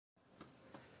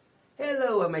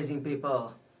Hello, amazing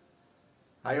people.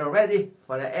 Are you ready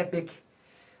for the epic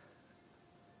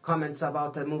comments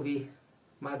about the movie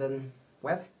Madame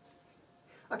Web?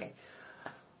 Okay,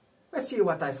 let's see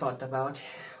what I thought about.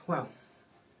 Well,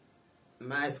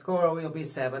 my score will be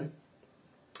 7.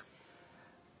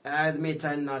 I admit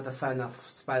I'm not a fan of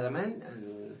Spider-Man,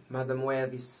 and Madame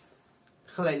Web is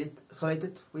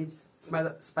related with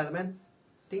Spider-Man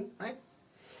thing, right?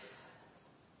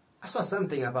 I saw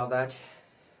something about that.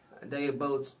 They were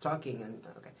both talking, and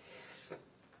okay.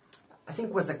 I think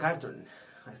it was a cartoon,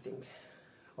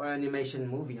 or an animation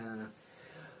movie, I don't know.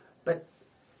 But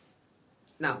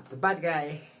now the bad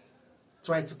guy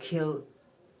tried to kill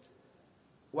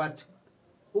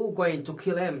who going to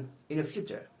kill him in the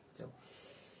future. So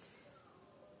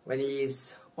when he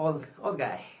is old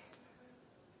guy.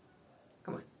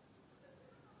 Come on.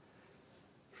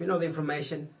 If you know the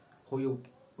information, who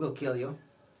will kill you,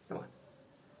 come on.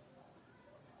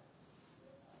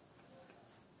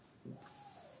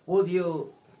 Would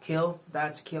you kill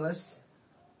that killers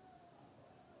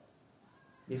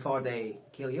before they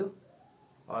kill you,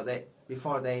 or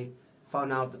before they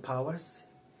found out the powers,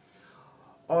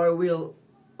 or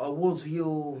would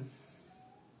you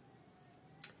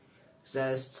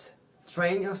just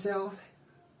train yourself?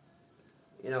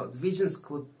 You know, the visions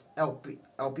could help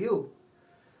you.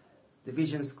 The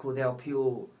visions could help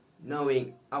you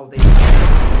knowing how they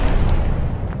fight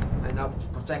and how to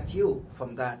protect you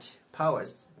from that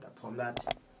powers, from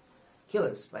that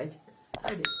killers, right? I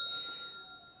think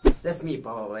that's me,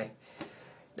 probably.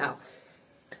 Now,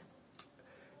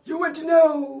 you want to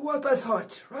know what I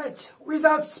thought, right?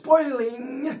 Without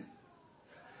spoiling.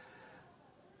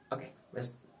 Okay,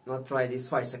 let's not try this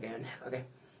twice again. Okay.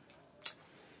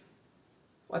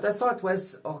 What I thought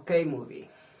was okay movie.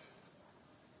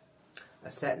 I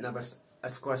set a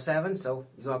score 7, so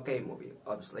it's an okay movie,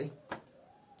 obviously.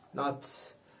 Not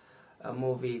a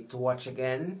movie to watch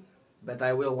again, but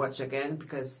I will watch again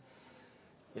because,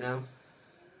 you know,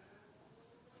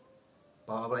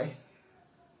 probably,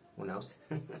 who knows.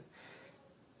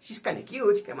 She's kind of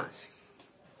cute, come on.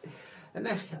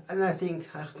 And I think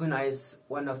I recognize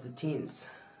one of the teens.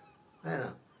 I don't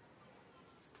know.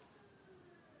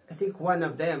 I think one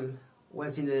of them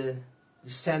was in the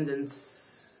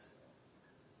Descendants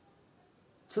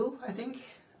 2, I think,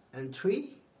 and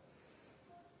 3.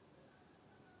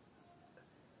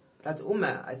 That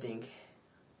Uma, I think,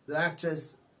 the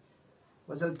actress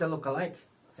was a little lookalike,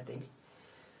 I think.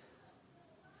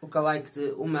 Lookalike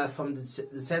the Uma from the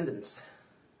Descendants.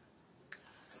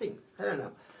 I don't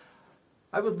know.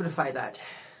 I would verify that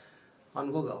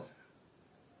on Google.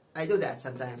 I do that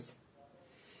sometimes.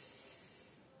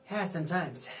 Yeah,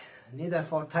 sometimes. Neither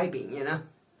for typing, you know.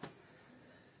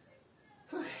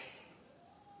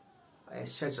 I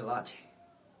search a lot.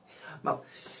 Well,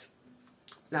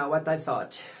 now what I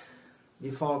thought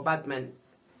before Batman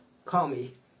call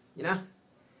me, you know,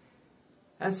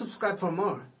 and subscribe for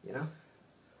more, you know.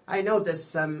 I know that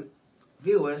some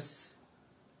viewers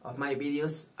of my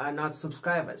videos are not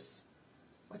subscribers.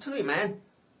 What do you, man?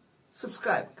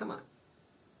 Subscribe, come on.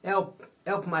 Help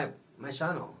my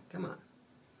channel, come on.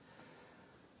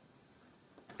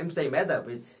 I'm staying better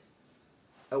with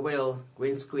a real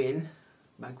green screen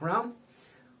background.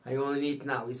 I only need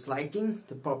now is lighting,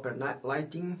 the proper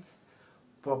lighting,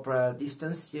 proper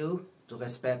distance to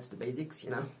respect the basics,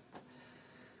 you know.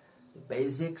 The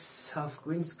basics of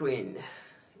green screen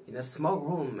in a small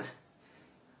room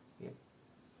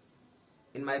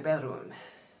in my bedroom.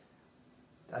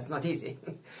 That's not easy.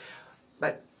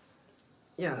 But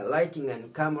yeah, lighting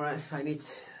and camera, I need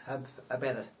to have a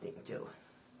better thing too.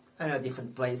 And a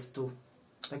different place to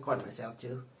record myself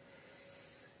too.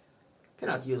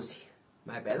 Cannot use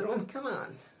my bedroom, come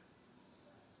on.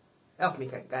 Help me,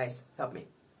 guys, help me.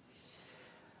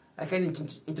 I can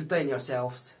entertain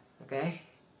yourselves, okay?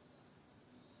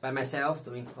 By myself,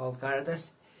 doing all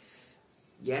characters.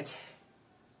 Yet,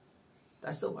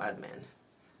 that's so hard, man.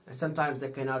 And sometimes I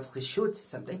cannot reshoot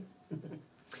something.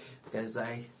 Because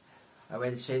I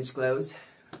already changed clothes.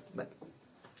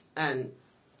 And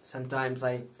sometimes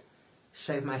I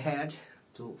shave my head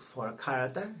for a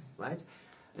character, right?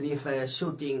 And if a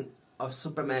shooting of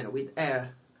Superman with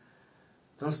hair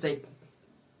don't stay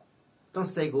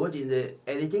good in the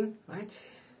editing, right?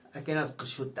 I cannot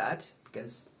shoot that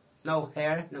because no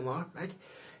hair no more, right?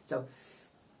 So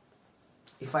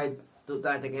if I do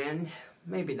that again,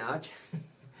 maybe not.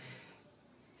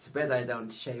 It's better I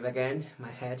don't shave again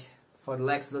my head for the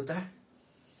Lex Luthor.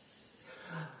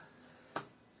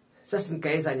 Just in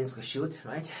case I need to shoot,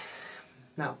 right?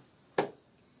 Now,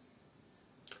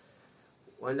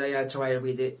 one day I try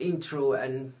with the intro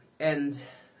and end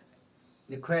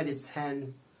the credits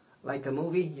and like a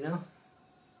movie, you know.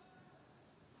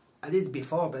 I did it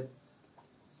before, but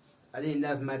I didn't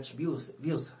have much views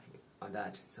on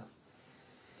that. So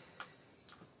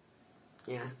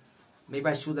yeah, maybe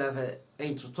I should have an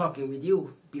intro talking with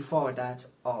you before that.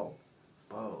 Oh,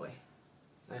 probably.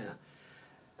 I don't know.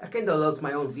 I can download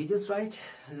my own videos, right?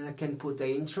 And I can put the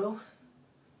intro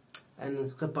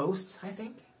and repost, I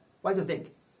think. What do you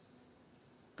think?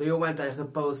 Do you want I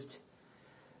repost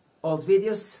old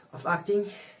videos of acting?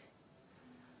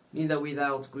 Neither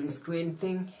without green screen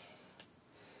thing?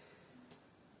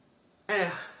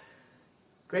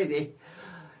 Crazy.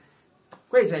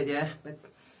 Crazy idea, but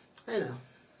I know.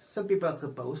 Some people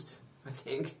repost, I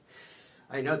think.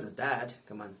 I noticed that.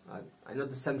 Come on. I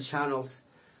noticed some channels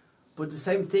put the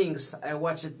same things I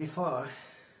watched it before.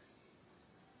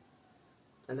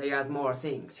 And they add more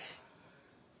things.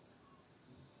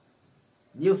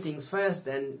 New things first,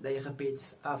 then they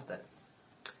repeat after.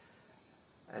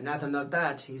 Another note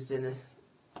that is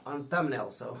on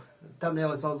thumbnail. So the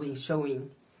thumbnail is also showing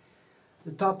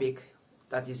the topic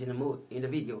that is in the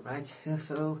video, right?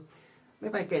 So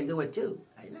maybe I can do it too.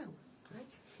 I know,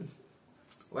 right?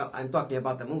 Well, I'm talking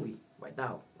about the movie right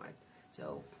now, right?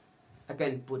 So I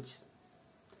can put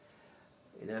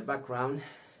in the background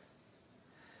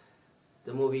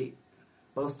the movie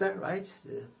poster, right?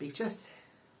 The pictures.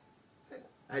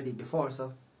 I did before,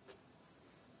 so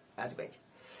that's great.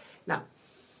 Now,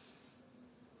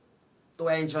 do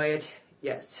I enjoy it?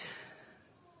 Yes.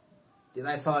 Did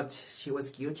I thought she was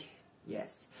cute?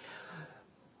 Yes.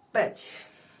 But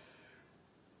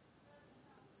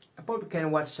I probably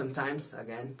can watch sometimes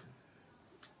again.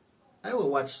 I will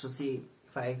watch to see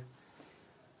if I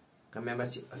can remember a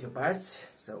few parts.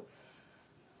 So,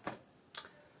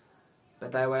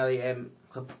 but I really am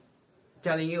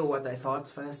telling you what I thought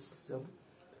first. So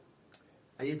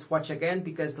I need to watch again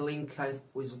because the link I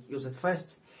was used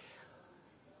first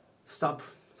stop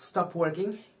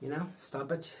working, you know,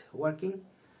 stop it working.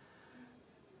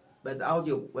 But the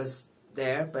audio was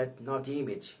there, but not the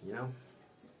image, you know.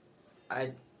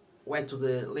 I went to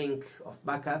the link of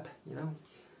backup, you know,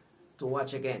 to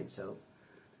watch again. So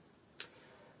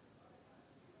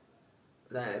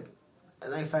then,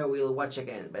 and if I will watch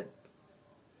again, but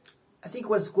I think it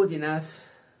was good enough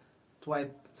to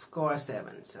score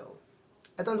 7. So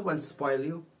I don't want to spoil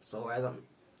you, so I don't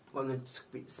want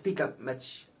to speak up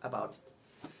much about it.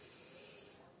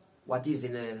 What is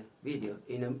in a video,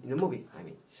 in a movie, I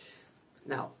mean.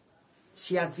 Now,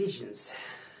 she had visions.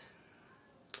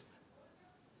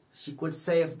 She could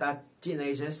save that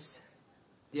teenagers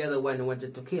the other one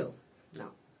wanted to kill.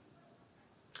 Now,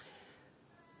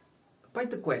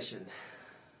 point the question.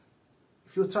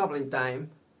 If you travel in time,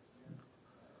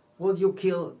 would you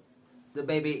kill the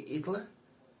baby Hitler?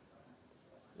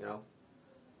 You know?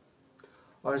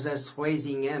 Or just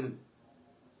raising him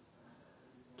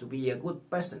to be a good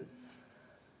person?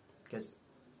 Because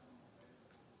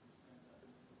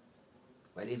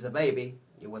when he's a baby,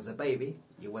 he was a baby,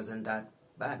 he wasn't that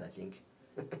bad, I think.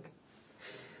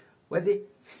 Was he?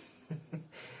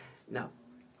 No.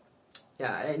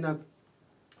 Yeah, I know.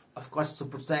 Of course, to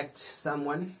protect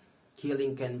someone,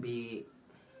 killing can be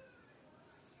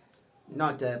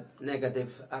not a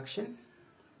negative action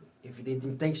if the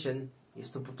intention is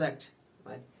to protect,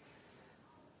 right?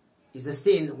 It's a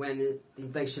sin when the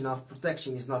intention of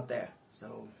protection is not there.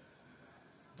 So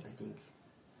I think,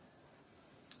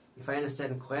 if I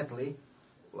understand correctly,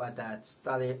 what that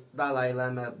Dalai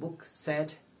Lama book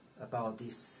said about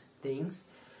these things,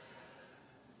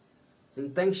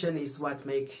 intention is what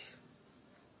make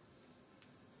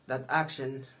that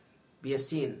action be a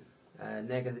sin, a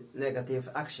negative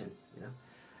action, you know,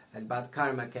 and bad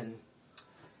karma can.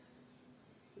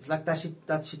 It's like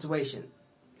that situation.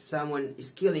 Someone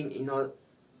is killing in order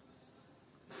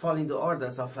following the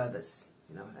orders of others,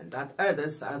 you know, and that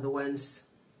others are the ones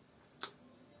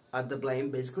at the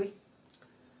blame, basically.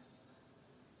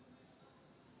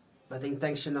 But the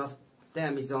intention of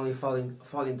them is only following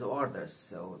the orders.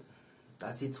 So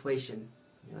that situation,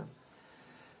 you know,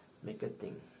 make a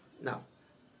thing. Now,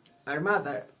 our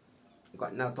mother,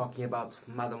 now talking about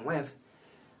Madame Web,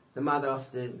 the mother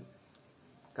of the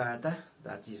character,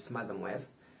 that is Madame Web,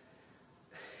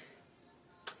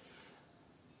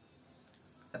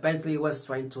 apparently was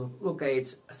trying to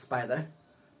locate a spider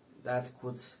that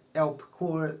could help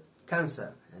cure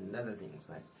cancer and other things,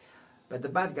 right? But the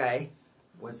bad guy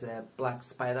was a black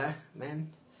spider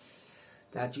man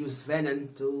that used venom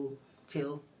to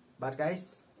kill bad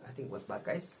guys. I think it was bad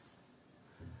guys.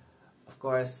 Of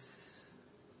course,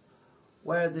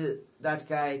 where did that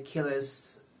guy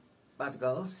killers bad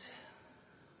girls?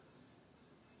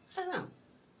 I don't know.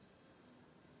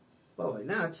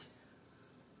 Why not?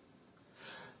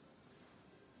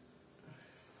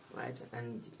 Right?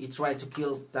 And he tried to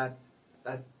kill that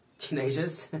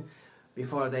teenagers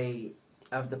before they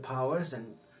have the powers,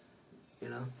 and you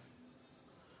know,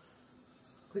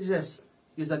 could you just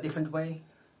use a different way?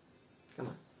 Come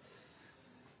on.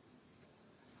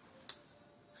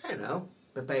 I don't know.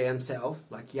 Prepare himself,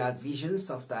 like he had visions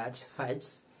of that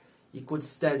fights. He could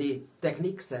study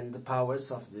techniques and the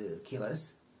powers of the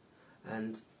killers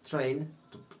and train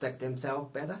to protect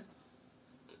himself better.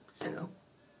 I don't know.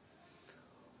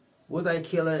 Would I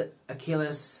kill a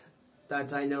killers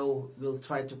that I know will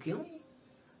try to kill me?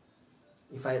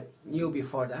 If I knew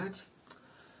before that?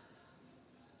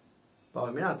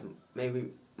 Probably not.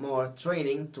 Maybe more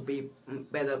training to be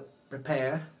better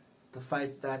prepared to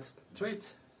fight that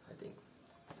threat, I think.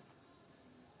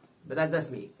 But that's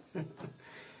me.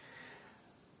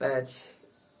 But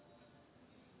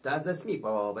that's just me,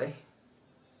 probably.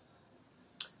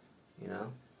 You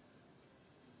know.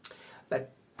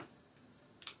 But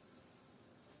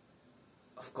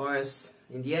of course,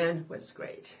 in the end, was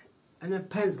great. And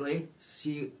apparently,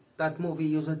 that movie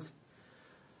used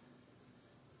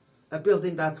a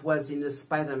building that was in the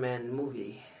Spider-Man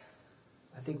movie.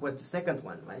 I think it was the second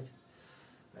one, right?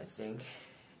 I think.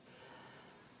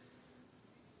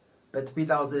 But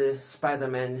without the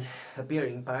Spider-Man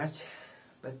appearing part.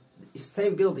 But it's the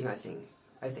same building, I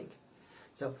think.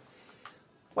 So,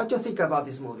 what do you think about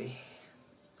this movie?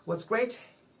 Was great?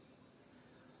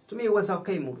 To me, it was an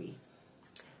okay movie.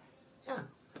 Yeah.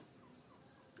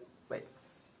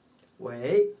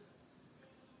 Wait.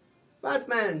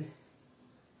 Batman!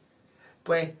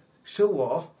 对，是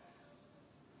我。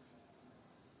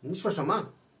你说什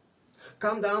么？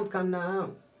 Calm down, calm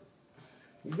down.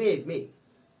 It's me, it's me.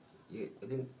 You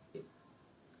didn't...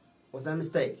 Was that a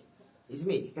mistake? It's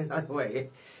me. Don't worry.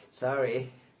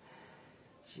 Sorry.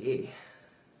 Gee.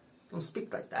 Don't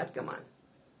speak like that, come on.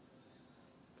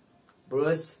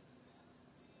 Bruce.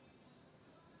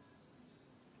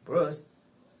 Bruce.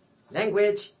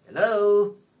 Language.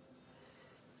 Hello.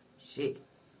 Gee.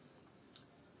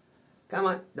 Come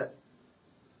on.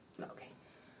 Okay.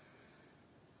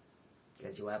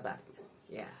 Because you are Batman.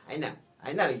 Yeah, I know.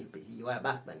 I know you are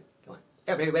Batman. Come on.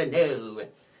 Everyone know.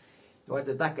 You are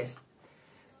the darkest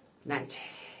night.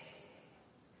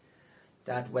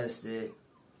 That was the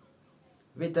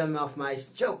rhythm of my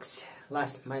jokes.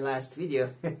 My last video.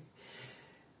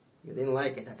 You didn't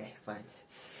like it? Okay, fine.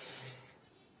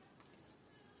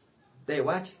 They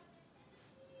what?